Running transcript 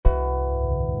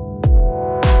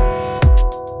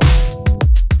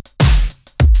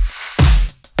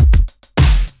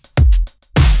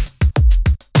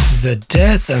The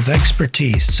Death of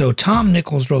Expertise. So Tom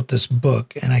Nichols wrote this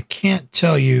book, and I can't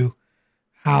tell you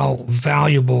how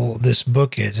valuable this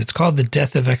book is. It's called The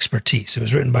Death of Expertise. It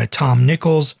was written by Tom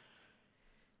Nichols,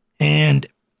 and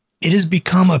it has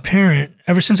become apparent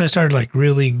ever since I started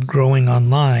really growing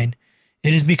online.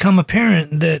 It has become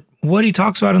apparent that what he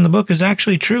talks about in the book is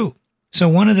actually true. So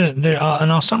one of and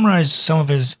I'll summarize some of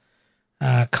his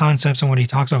concepts and what he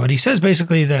talks about. But he says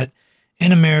basically that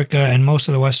in America and most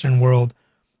of the Western world,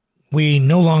 we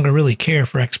no longer really care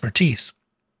for expertise.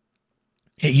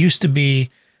 It used to be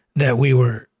that we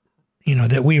were,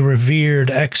 that we revered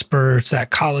experts, that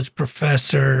college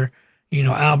professor,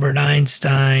 Albert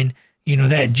Einstein,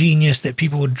 that genius that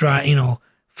people would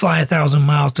fly 1,000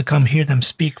 miles to come hear them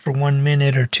speak for 1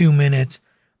 minute or 2 minutes.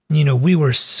 We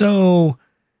were so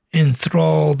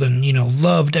enthralled and,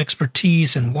 loved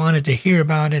expertise and wanted to hear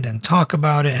about it and talk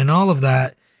about it and all of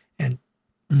that. And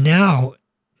now,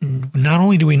 not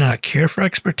only do we not care for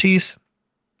expertise,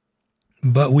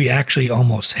 but we actually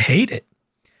almost hate it.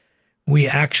 We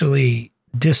actually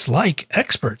dislike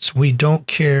experts. We don't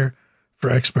care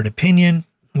for expert opinion.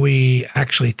 We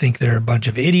actually think they're a bunch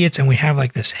of idiots, and we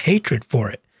have this hatred for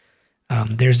it.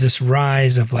 There's this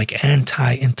rise of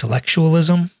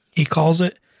anti-intellectualism, he calls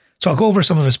it. So I'll go over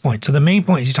some of his points. So the main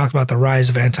point is he talks about the rise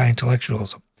of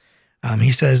anti-intellectualism.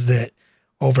 He says that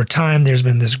over time, there's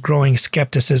been this growing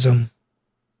skepticism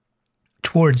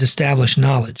towards established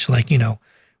knowledge.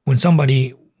 When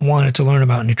somebody wanted to learn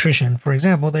about nutrition, for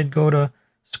example, they'd go to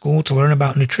school to learn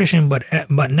about nutrition, but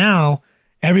now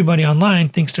everybody online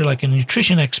thinks they're a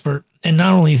nutrition expert. And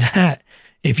not only that,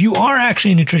 if you are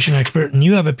actually a nutrition expert and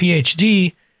you have a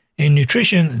PhD in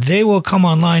nutrition, they will come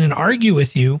online and argue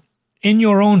with you in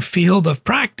your own field of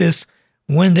practice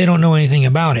when they don't know anything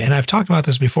about it. And I've talked about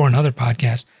this before in other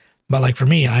podcasts, but for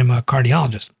me, I'm a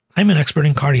cardiologist. I'm an expert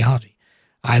in cardiology.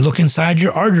 I look inside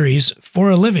your arteries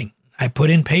for a living. I put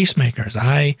in pacemakers.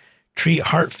 I treat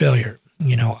heart failure.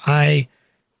 I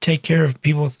take care of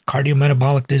people with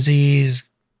cardiometabolic disease,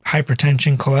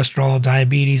 hypertension, cholesterol,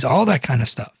 diabetes, all that kind of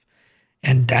stuff.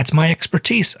 And that's my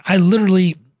expertise. I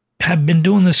literally have been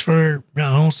doing this for,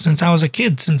 since I was a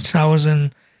kid, since I was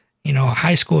in,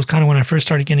 high school is kind of when I first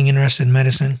started getting interested in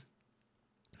medicine.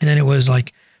 And then it was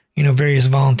various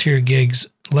volunteer gigs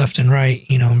left and right,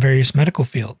 in various medical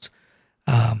fields.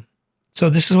 So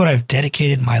this is what I've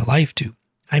dedicated my life to.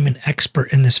 I'm an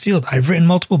expert in this field. I've written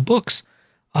multiple books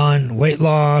on weight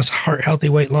loss, heart-healthy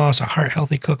weight loss, a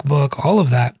heart-healthy cookbook, all of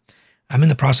that. I'm in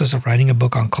the process of writing a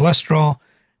book on cholesterol.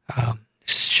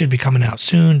 Should be coming out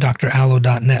soon,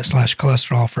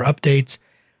 drallo.net/cholesterol for updates.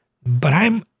 But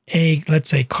I'm a, let's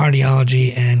say,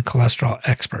 cardiology and cholesterol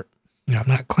expert. I'm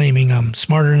not claiming I'm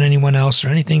smarter than anyone else or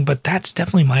anything, but that's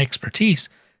definitely my expertise.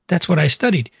 That's what I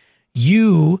studied.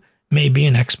 You may be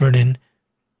an expert in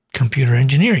computer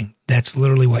engineering. That's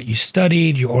literally what you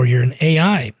studied, or you're an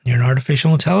AI, you're an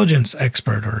artificial intelligence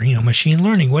expert, or, machine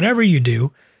learning, whatever you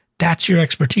do, that's your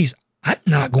expertise. I'm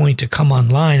not going to come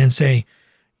online and say,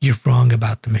 you're wrong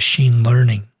about the machine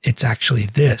learning. It's actually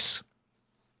this.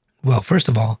 Well, first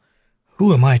of all,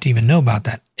 who am I to even know about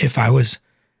that? If I was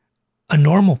a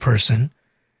normal person,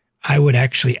 I would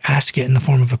actually ask it in the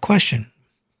form of a question.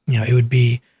 It would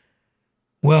be,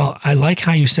 well, I like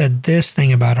how you said this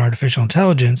thing about artificial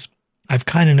intelligence. I've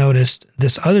kind of noticed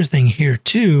this other thing here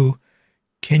too.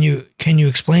 Can you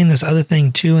explain this other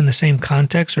thing too in the same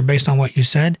context or based on what you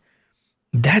said?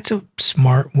 That's a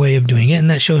smart way of doing it,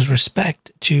 and that shows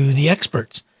respect to the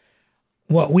experts.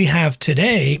 What we have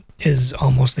today is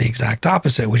almost the exact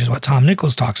opposite, which is what Tom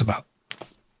Nichols talks about.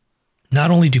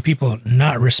 Not only do people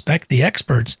not respect the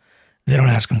experts, they don't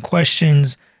ask them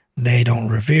questions, they don't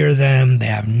revere them, they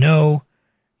have no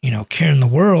care in the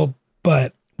world.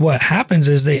 But what happens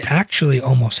is they actually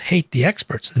almost hate the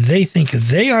experts. They think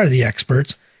they are the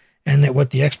experts, and that what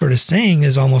the expert is saying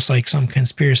is almost like some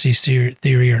conspiracy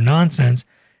theory or nonsense,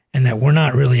 and that we're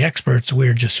not really experts,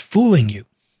 we're just fooling you,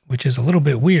 which is a little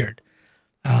bit weird.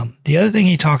 The other thing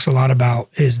he talks a lot about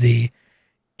is the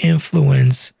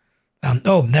influence.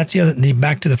 That's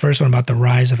back to the first one about the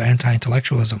rise of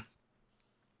anti-intellectualism.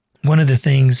 One of the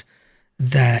things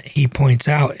that he points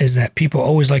out is that people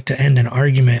always like to end an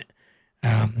argument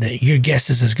that your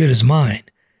guess is as good as mine.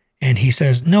 And he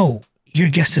says, no, your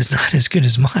guess is not as good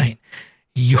as mine.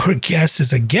 Your guess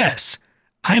is a guess.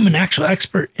 I'm an actual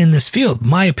expert in this field.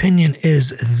 My opinion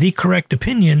is the correct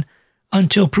opinion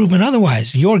until proven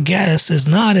otherwise. Your guess is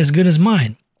not as good as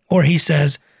mine. Or he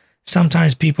says,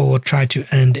 sometimes people will try to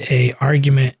end a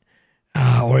argument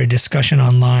or a discussion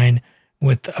online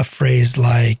with a phrase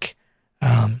like,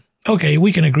 okay,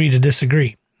 we can agree to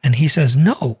disagree. And he says,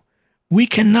 no, we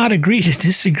cannot agree to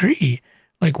disagree.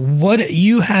 Like, what,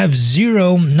 you have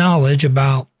zero knowledge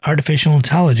about artificial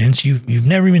intelligence. You've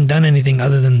never even done anything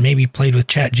other than maybe played with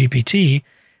ChatGPT.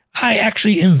 I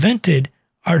actually invented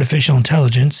artificial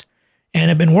intelligence and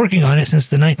have been working on it since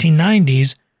the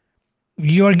 1990s.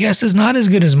 Your guess is not as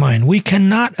good as mine. We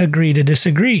cannot agree to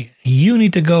disagree. You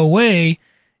need to go away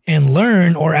and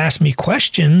learn or ask me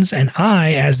questions, and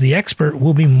I, as the expert,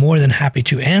 will be more than happy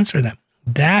to answer them.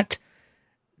 That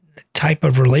type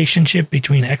of relationship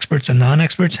between experts and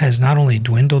non-experts has not only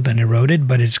dwindled and eroded,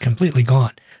 but it's completely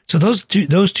gone. So those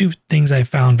two things I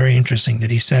found very interesting,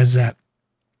 that he says that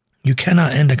you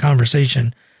cannot end a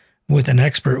conversation with an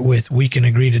expert with "we can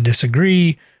agree to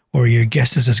disagree" or "your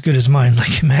guess is as good as mine."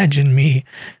 Like, imagine me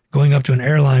going up to an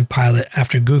airline pilot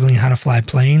after Googling how to fly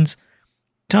planes,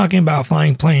 talking about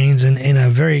flying planes in a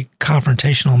very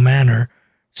confrontational manner,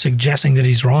 suggesting that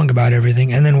he's wrong about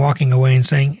everything, and then walking away and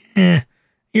saying,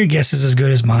 your guess is as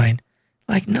good as mine.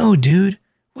 Like, no, dude,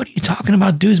 what are you talking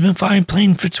about? Dude's been flying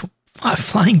planes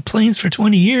for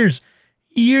 20 years.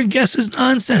 Your guess is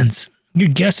nonsense. Your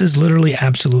guess is literally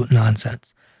absolute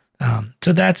nonsense.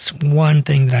 So that's one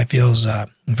thing that I feel is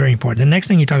very important. The next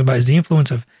thing you talk about is the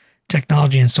influence of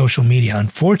technology and social media.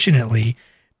 Unfortunately,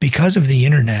 because of the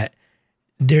internet,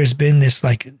 there's been this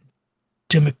like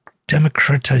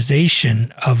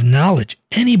democratization of knowledge.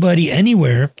 Anybody,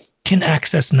 anywhere can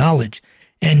access knowledge.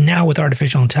 And now with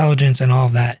artificial intelligence and all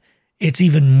of that, it's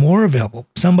even more available.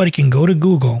 Somebody can go to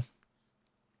Google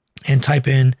and type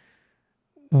in,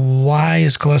 why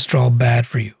is cholesterol bad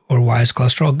for you? Or why is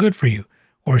cholesterol good for you?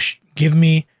 Or give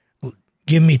me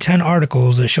 10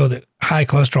 articles that show that high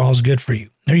cholesterol is good for you.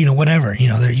 Or, whatever.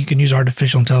 You can use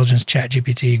artificial intelligence,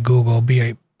 ChatGPT, Google,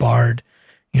 Bard,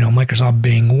 Microsoft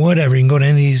Bing, whatever. You can go to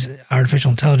any of these artificial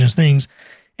intelligence things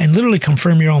and literally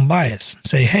confirm your own bias.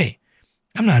 Say, hey,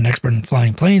 I'm not an expert in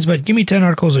flying planes, but give me 10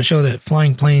 articles that show that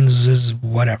flying planes is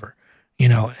whatever,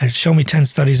 and show me 10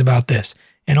 studies about this.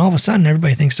 And all of a sudden,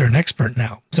 everybody thinks they're an expert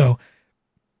now. So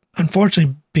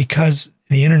unfortunately, because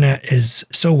the internet is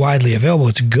so widely available,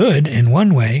 it's good in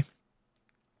one way,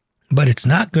 but it's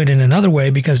not good in another way,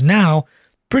 because now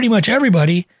pretty much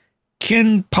everybody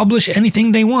can publish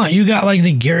anything they want. You got like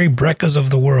the Gary Breccas of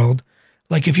the world.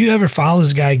 Like, if you ever follow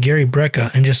this guy, Gary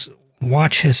Brecka, and just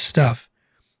watch his stuff,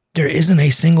 there isn't a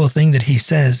single thing that he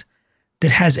says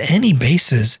that has any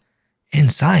basis in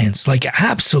science. Like,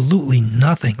 absolutely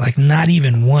nothing. Like, not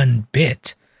even one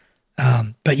bit.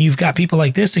 But you've got people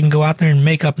like this that can go out there and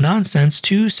make up nonsense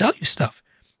to sell you stuff.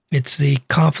 It's the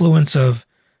confluence of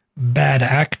bad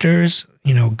actors,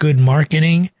 good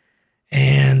marketing,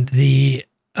 and the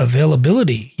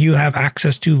availability. You have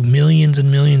access to millions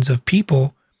and millions of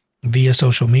people via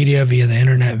social media, via the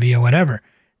internet, via whatever.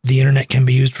 The internet can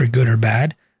be used for good or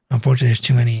bad. Unfortunately, there's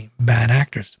too many bad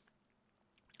actors.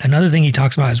 Another thing he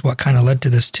talks about is what kind of led to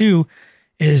this too,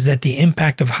 is that the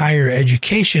impact of higher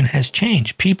education has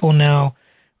changed. People now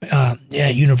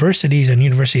at universities and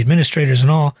university administrators and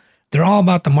all, they're all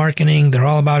about the marketing. They're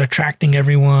all about attracting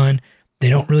everyone. They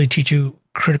don't really teach you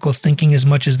critical thinking as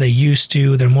much as they used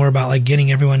to. They're more about like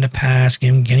getting everyone to pass,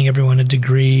 getting everyone a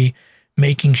degree,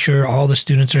 making sure all the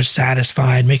students are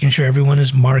satisfied, making sure everyone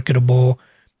is marketable.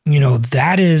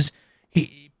 That is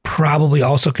probably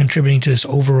also contributing to this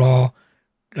overall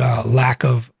lack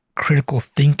of critical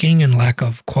thinking and lack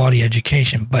of quality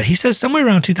education. But he says somewhere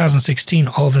around 2016,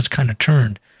 all of this kind of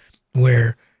turned,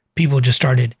 where people just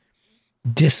started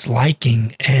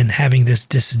disliking and having this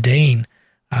disdain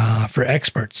for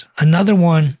experts. Another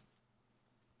one,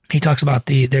 he talks about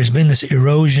there's been this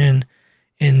erosion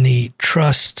in the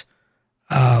trust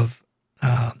of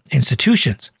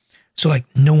institutions. So like,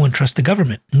 no one trusts the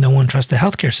government. No one trusts the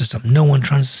healthcare system. No one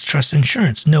trusts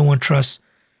insurance. No one trusts,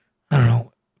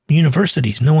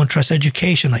 universities. No one trusts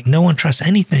education. Like, no one trusts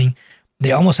anything.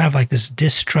 They almost have like this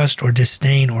distrust or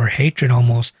disdain or hatred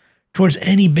almost towards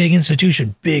any big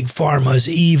institution. Big pharma is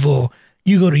evil.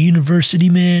 You go to university,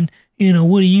 man,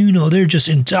 what do you know? They're just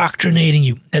indoctrinating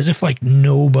you, as if like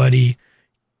nobody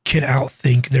can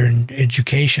outthink their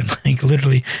education. Like,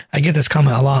 literally, I get this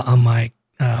comment a lot on my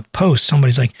post.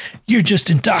 Somebody's like, you're just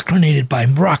indoctrinated by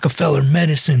Rockefeller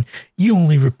medicine. You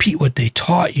only repeat what they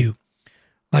taught you.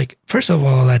 Like, first of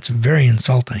all, that's very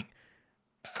insulting.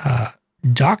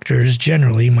 Doctors,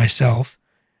 generally, myself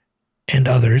and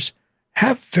others,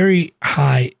 have very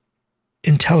high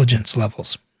intelligence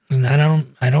levels. And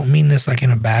I don't mean this like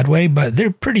in a bad way, but they're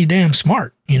pretty damn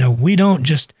smart. We don't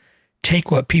just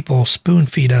take what people spoon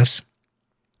feed us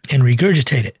and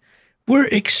regurgitate it. We're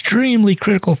extremely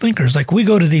critical thinkers. Like, we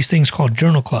go to these things called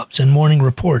journal clubs and morning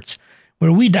reports,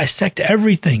 where we dissect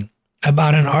everything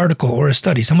about an article or a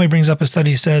study. Somebody brings up a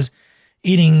study, says,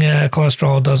 eating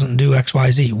cholesterol doesn't do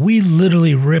XYZ. We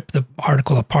literally rip the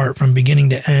article apart from beginning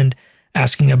to end,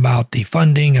 asking about the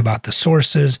funding, about the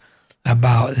sources,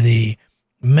 about the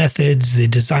methods, the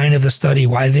design of the study,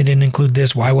 why they didn't include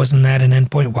this, why wasn't that an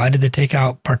endpoint, why did they take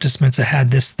out participants that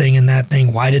had this thing and that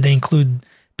thing, why did they include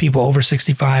people over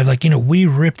 65? Like, we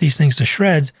rip these things to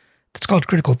shreds. That's called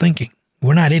critical thinking.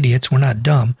 We're not idiots. We're not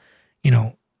dumb.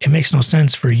 It makes no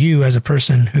sense for you as a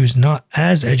person who's not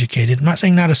as educated, I'm not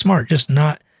saying not as smart, just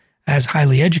not as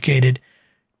highly educated,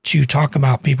 to talk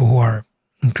about people who are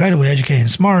incredibly educated and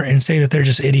smart and say that they're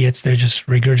just idiots. They're just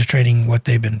regurgitating what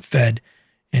they've been fed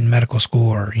in medical school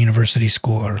or university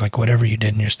school or like whatever you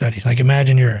did in your studies. Like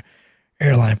imagine you're an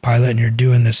airline pilot and you're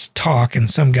doing this talk and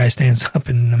some guy stands up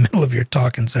in the middle of your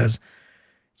talk and says,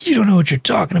 "You don't know what you're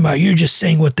talking about. You're just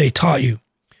saying what they taught you."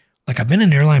 Like, I've been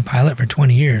an airline pilot for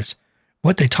 20 years.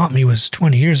 What they taught me was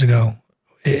 20 years ago.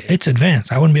 It's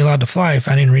advanced. I wouldn't be allowed to fly if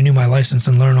I didn't renew my license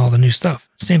and learn all the new stuff.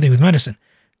 Same thing with medicine.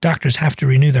 Doctors have to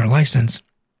renew their license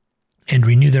and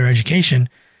renew their education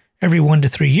every 1 to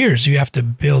 3 years. You have to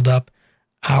build up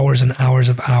hours and hours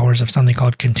of something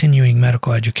called continuing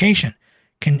medical education.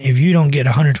 If you don't get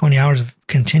 120 hours of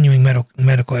continuing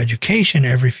medical education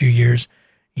every few years,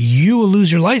 you will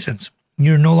lose your license.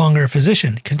 You're no longer a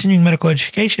physician. Continuing medical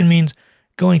education means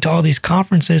going to all these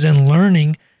conferences and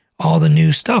learning all the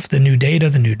new stuff, the new data,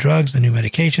 the new drugs, the new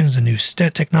medications, the new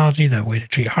stent technology, the way to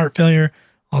treat heart failure,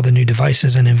 all the new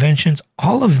devices and inventions.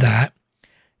 All of that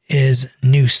is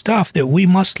new stuff that we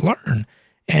must learn.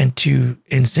 And to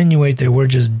insinuate that we're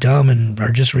just dumb and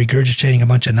are just regurgitating a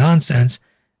bunch of nonsense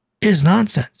is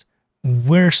nonsense.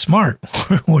 We're smart.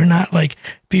 We're not like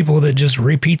people that just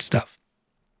repeat stuff.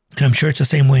 And I'm sure it's the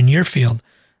same way in your field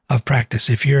of practice.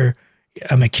 If you're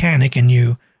a mechanic and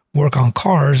you work on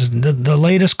cars, the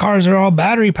latest cars are all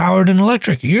battery powered and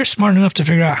electric. You're smart enough to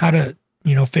figure out how to,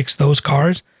 fix those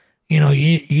cars.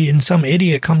 And some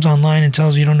idiot comes online and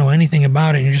tells you don't know anything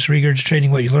about it and you're just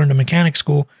regurgitating what you learned in mechanic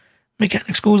school.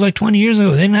 Mechanic school was like 20 years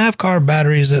ago. They didn't have car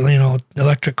batteries, that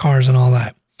electric cars and all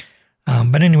that.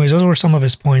 But anyways, those were some of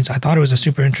his points. I thought it was a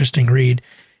super interesting read.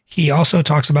 He also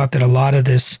talks about that a lot of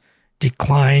this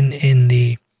decline in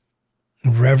the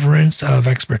reverence of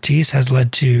expertise has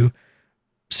led to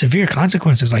severe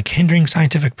consequences, like hindering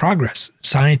scientific progress.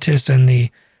 Scientists and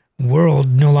the world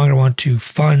no longer want to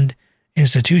fund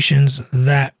institutions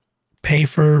that pay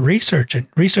for research and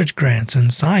research grants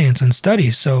and science and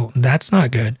studies. So that's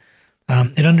not good.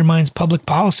 It undermines public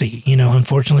policy.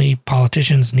 Unfortunately,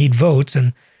 politicians need votes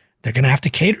and they're going to have to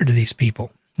cater to these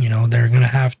people. They're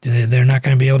not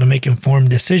going to be able to make informed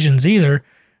decisions either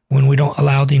when we don't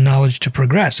allow the knowledge to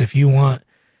progress. If you want,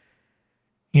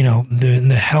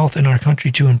 the health in our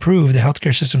country to improve, the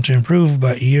healthcare system to improve,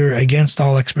 but you're against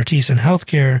all expertise in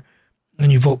healthcare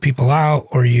and you vote people out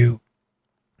or you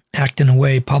act in a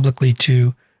way publicly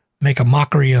to make a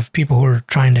mockery of people who are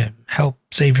trying to help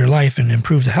save your life and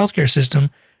improve the healthcare system,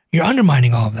 you're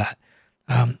undermining all of that.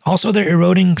 Also, they're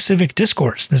eroding civic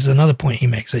discourse. This is another point he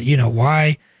makes, that,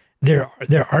 why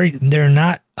they're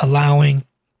not allowing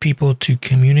people to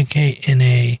communicate in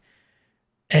a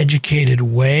educated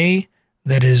way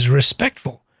that is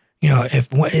respectful. If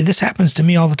this happens to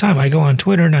me all the time, I go on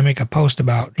Twitter and I make a post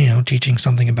about, teaching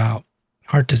something about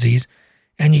heart disease,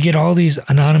 and you get all these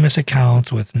anonymous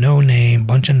accounts with no name,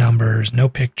 bunch of numbers, no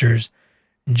pictures,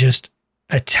 just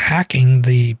attacking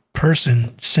the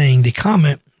person saying the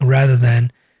comment rather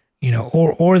than,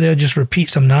 or they'll just repeat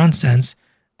some nonsense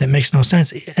that makes no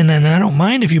sense. And then I don't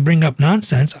mind if you bring up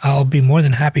nonsense. I'll be more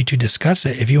than happy to discuss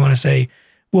it. If you want to say,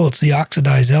 well, it's the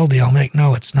oxidized LDL, I'm like,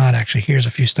 no, it's not actually. Here's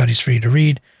a few studies for you to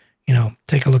read.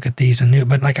 Take a look at these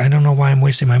but I don't know why I'm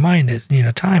wasting my mind. It's,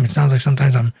 time. It sounds like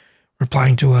sometimes I'm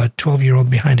replying to a 12-year-old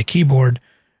behind a keyboard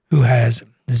who has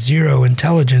zero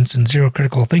intelligence and zero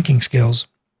critical thinking skills.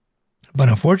 But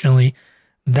unfortunately,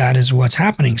 that is what's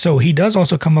happening. So he does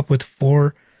also come up with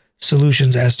 4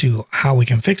 solutions as to how we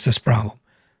can fix this problem.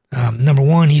 Number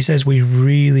 1, he says we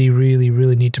really, really,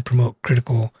 really need to promote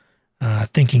critical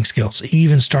thinking skills,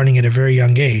 even starting at a very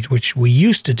young age, which we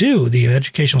used to do. The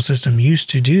educational system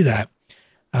used to do that.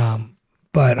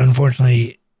 But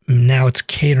unfortunately, now it's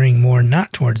catering more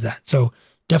not towards that. So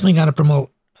definitely got to promote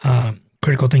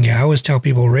critical thinking. I always tell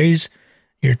people, raise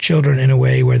your children in a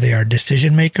way where they are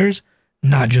decision makers,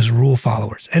 not just rule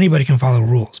followers. Anybody can follow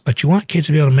rules, but you want kids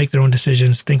to be able to make their own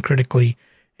decisions, think critically,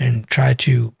 and try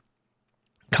to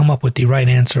come up with the right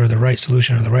answer or the right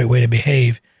solution or the right way to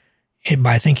behave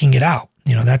by thinking it out.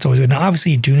 That's always good. Now,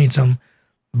 obviously, you do need some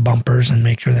bumpers and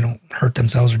make sure they don't hurt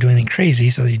themselves or do anything crazy.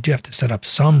 So you do have to set up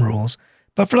some rules.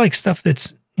 But for like stuff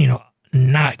that's,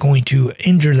 not going to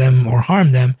injure them or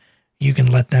harm them, you can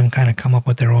let them kind of come up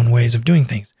with their own ways of doing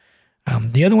things.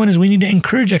 The other one is we need to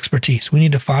encourage expertise. We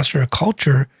need to foster a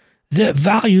culture that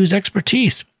values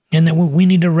expertise, and that we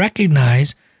need to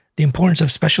recognize the importance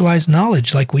of specialized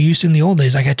knowledge like we used to in the old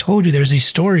days. Like I told you, there's these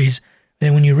stories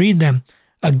that when you read them,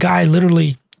 a guy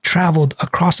literally traveled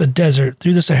across a desert,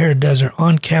 through the Sahara Desert,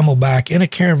 on camelback in a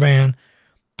caravan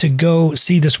to go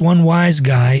see this one wise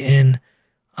guy in,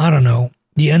 I don't know,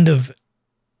 the end of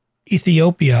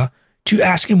Ethiopia, to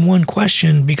ask him one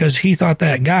question because he thought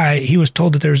that guy, he was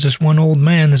told that there's this one old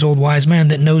man, this old wise man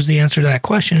that knows the answer to that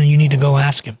question, and you need to go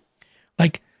ask him.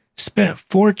 Like, spent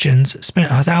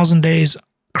 1,000 days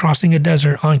crossing a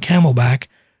desert on camelback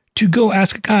to go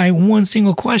ask a guy one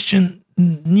single question.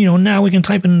 Now we can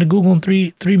type it into Google in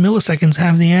three milliseconds,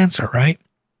 have the answer, right?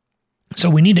 So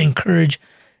we need to encourage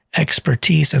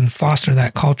expertise and foster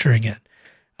that culture again.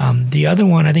 The other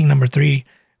one, I think number 3,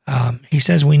 he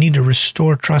says we need to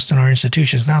restore trust in our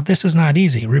institutions. Now, this is not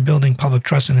easy. Rebuilding public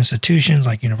trust in institutions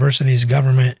like universities,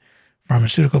 government,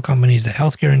 pharmaceutical companies, the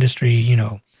healthcare industry,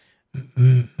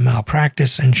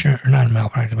 malpractice insurance, or not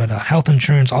malpractice, but health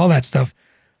insurance, all that stuff.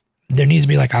 There needs to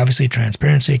be obviously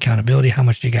transparency, accountability. How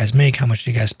much do you guys make? How much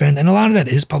do you guys spend? And a lot of that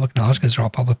is public knowledge because they're all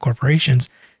public corporations.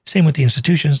 Same with the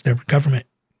institutions. They're government,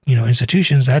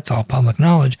 institutions. That's all public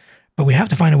knowledge. But we have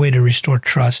to find a way to restore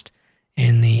trust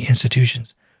in the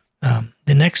institutions.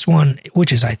 The next one,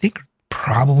 which is I think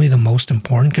probably the most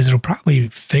important because it'll probably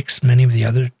fix many of the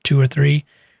other 2 or 3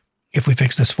 if we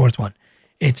fix this 4th one.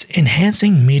 It's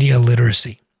enhancing media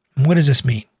literacy. What does this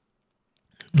mean?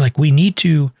 We need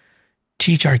to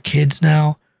teach our kids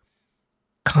now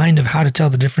kind of how to tell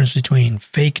the difference between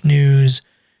fake news,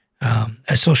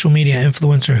 a social media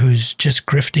influencer who's just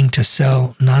grifting to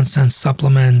sell nonsense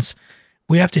supplements.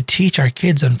 We have to teach our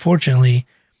kids, unfortunately.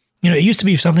 It used to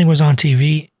be if something was on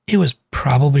TV, it was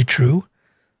probably true.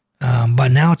 But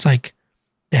now it's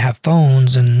they have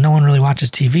phones and no one really watches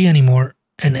TV anymore.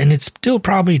 And it's still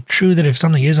probably true that if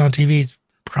something is on TV, it's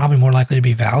probably more likely to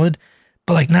be valid.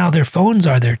 But now their phones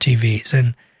are their TVs,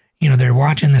 and they're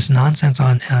watching this nonsense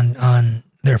on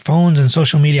their phones, and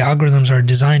social media algorithms are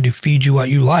designed to feed you what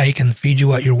you like and feed you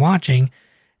what you're watching.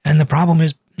 And the problem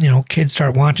is, kids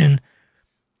start watching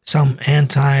some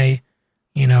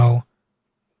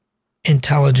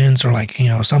intelligence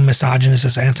or some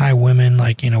misogynist, anti-women,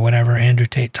 whatever, Andrew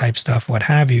Tate type stuff, what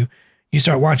have you. You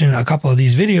start watching a couple of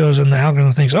these videos and the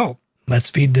algorithm thinks, oh, let's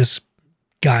feed this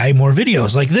guy more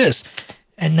videos like this.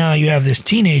 And now you have this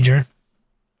teenager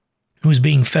who's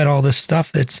being fed all this stuff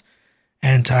that's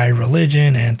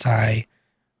anti-religion, anti-women,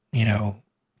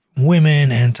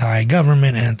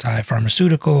 anti-government,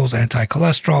 anti-pharmaceuticals,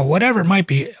 anti-cholesterol, whatever it might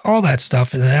be, all that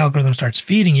stuff, and the algorithm starts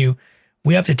feeding you.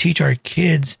 We have to teach our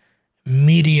kids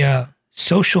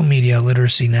social media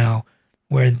literacy now,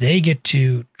 where they get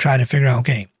to try to figure out,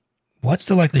 okay, what's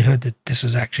the likelihood that this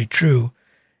is actually true?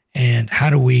 And how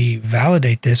do we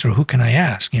validate this, or who can I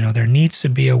ask? There needs to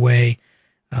be a way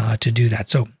to do that.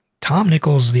 So Tom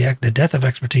Nichols, The Death of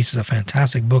Expertise is a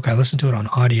fantastic book. I listened to it on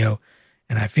audio,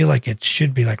 and I feel like it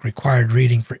should be required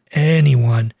reading for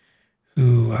anyone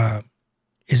who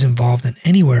is involved in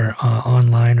anywhere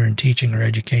online or in teaching or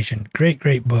education. Great,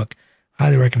 great book.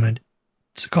 Highly recommend.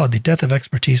 It's called The Death of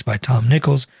Expertise by Tom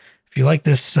Nichols. If you like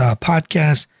this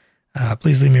podcast,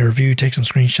 please leave me a review, take some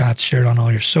screenshots, share it on all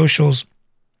your socials,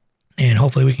 and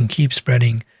hopefully we can keep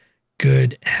spreading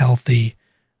good, healthy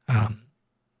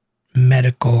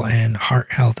medical and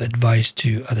heart health advice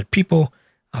to other people.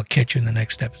 I'll catch you in the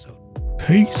next episode.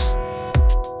 Peace.